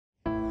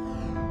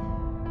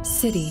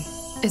city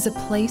is a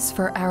place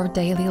for our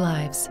daily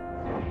lives.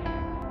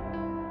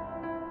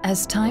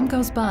 As time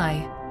goes by,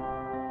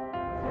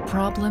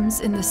 problems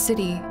in the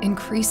city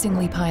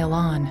increasingly pile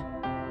on.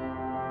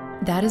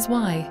 That is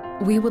why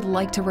we would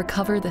like to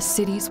recover the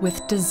cities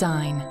with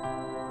design.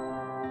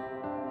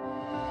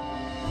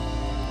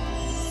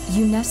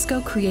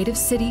 UNESCO Creative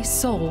City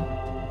Seoul.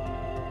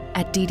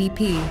 At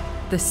DDP,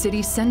 the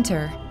city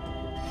center,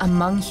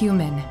 among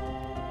human,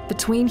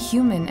 between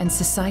human and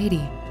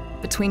society,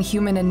 between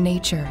human and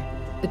nature,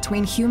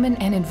 between human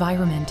and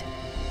environment,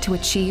 to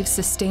achieve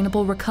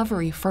sustainable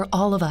recovery for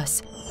all of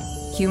us.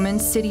 Human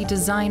City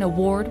Design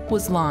Award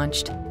was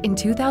launched. In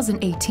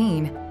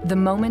 2018, the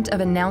moment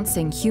of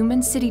announcing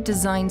Human City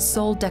Design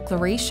Seoul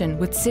Declaration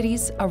with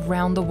cities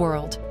around the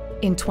world.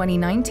 In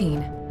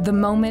 2019, the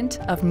moment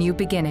of new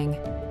beginning.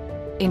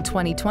 In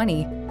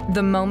 2020,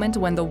 the moment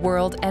when the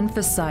world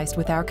emphasized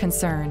with our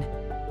concern.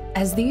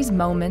 As these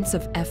moments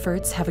of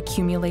efforts have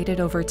accumulated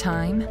over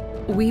time,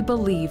 we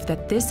believe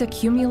that this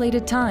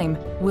accumulated time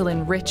will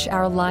enrich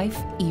our life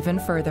even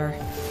further.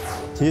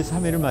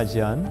 제3회를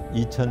맞이한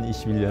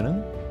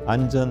 2021년은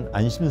안전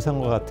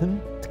안심상과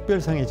같은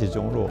특별상의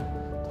제정으로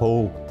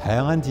더욱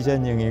다양한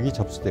디자인 영역이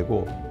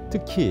접수되고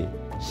특히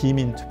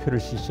시민 투표를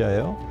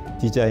실시하여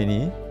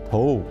디자인이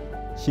더욱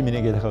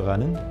시민에게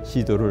다가가는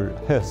시도를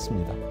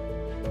하였습니다.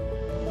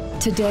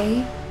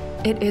 Today,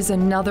 it is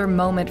another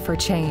moment for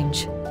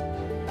change.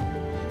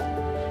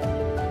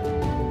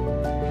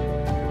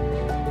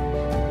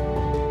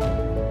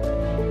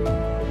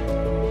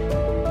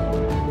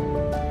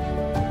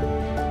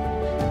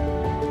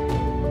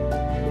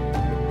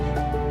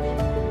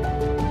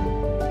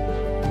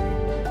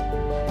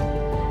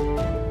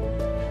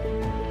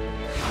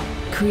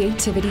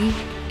 Creativity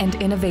and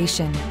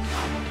innovation,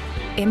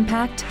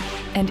 impact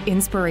and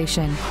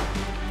inspiration,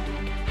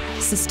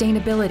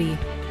 sustainability,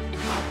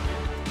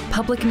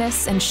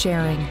 publicness and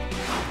sharing,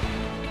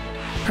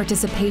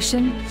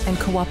 participation and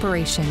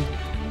cooperation.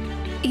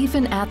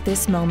 Even at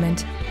this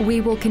moment,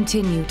 we will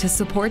continue to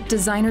support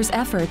designers'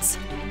 efforts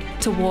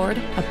toward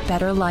a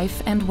better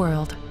life and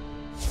world.